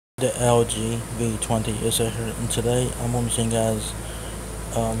The LG V20 is here, and today I'm going to be showing you guys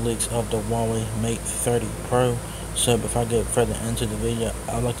leaks of the Huawei Mate 30 Pro. So before I get further into the video,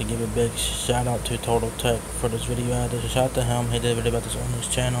 I'd like to give a big shout out to Total Tech for this video out. There's a shout out to him. He did a video about this on his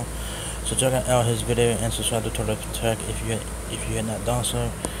channel. So check out his video and subscribe to Total Tech if you had not done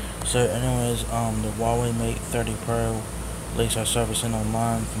so. So anyways, the Huawei Mate 30 Pro leaks are surfacing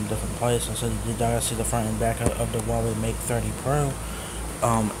online from different places. So you guys see the front and back of the Huawei Mate 30 Pro.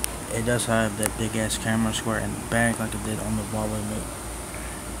 It does have that big ass camera square in the back like it did on the Huawei Mate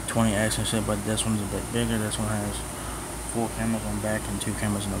 20X and shit, but this one's a bit bigger. This one has 4 cameras on the back and 2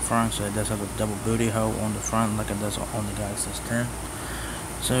 cameras in the front, so it does have a double booty hole on the front like it does on the Galaxy S10.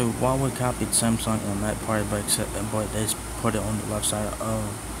 So Huawei copied Samsung on that part, but they put it on the left side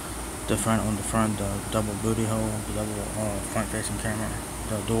of the front, the double booty hole, the double front-facing camera,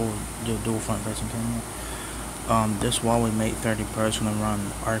 the dual front-facing camera. This Huawei Mate 30 Pro is going to run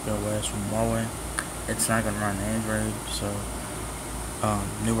Ark OS from Huawei. It's not going to run Android, so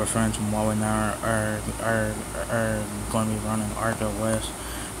newer phones from Huawei now are going to be running Ark OS.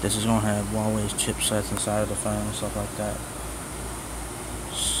 This is going to have Huawei's chipsets inside of the phone and stuff like that.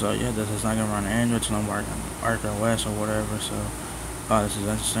 So yeah, this is not going to run Android, it's going to work on Ark OS or whatever. So this is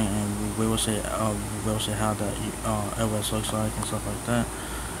interesting, and we will see how the OS looks like and stuff like that.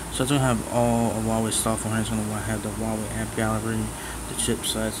 So it's going to have all of Huawei stuff on here. It's going to have the Huawei app gallery, the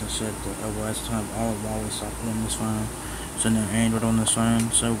chipsets and shit, the OS. It's going to have all of Huawei stuff on this phone. So no Android on this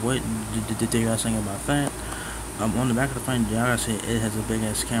phone. So what did you guys think about that? On the back of the phone, you guys see it has a big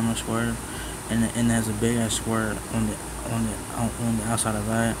ass camera square, and it has a big ass square on the outside of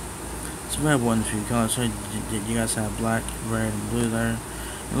that. It's available in a few colors. So you guys have black, red, and blue there.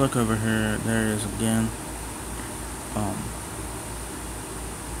 And look over here. There it is again.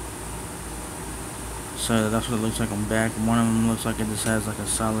 So that's what it looks like on the back. One of them looks like it just has like a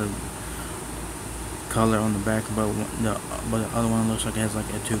solid color on the back, but the other one looks like it has like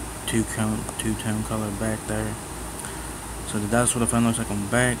a two-tone color back there. So that's what the phone looks like on the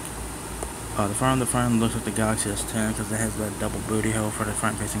back. The front of the phone looks like the Galaxy S10 because it has that double booty hole for the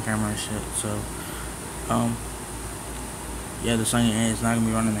front-facing camera and shit. So yeah, the thing is not gonna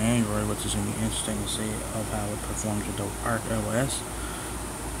be running Android, which is gonna be interesting to see of how it performs with the Ark OS.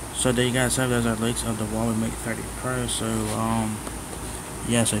 So there you guys have, those are leaks of the Huawei Mate 30 Pro. So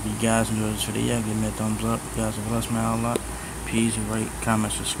yeah, so if you guys enjoyed this video, give me a thumbs up. You guys have blessed me out a lot. Please rate,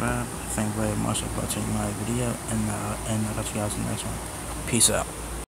 comment, subscribe. Thank you very much for watching my video, and I'll catch you guys in the next one. Peace out.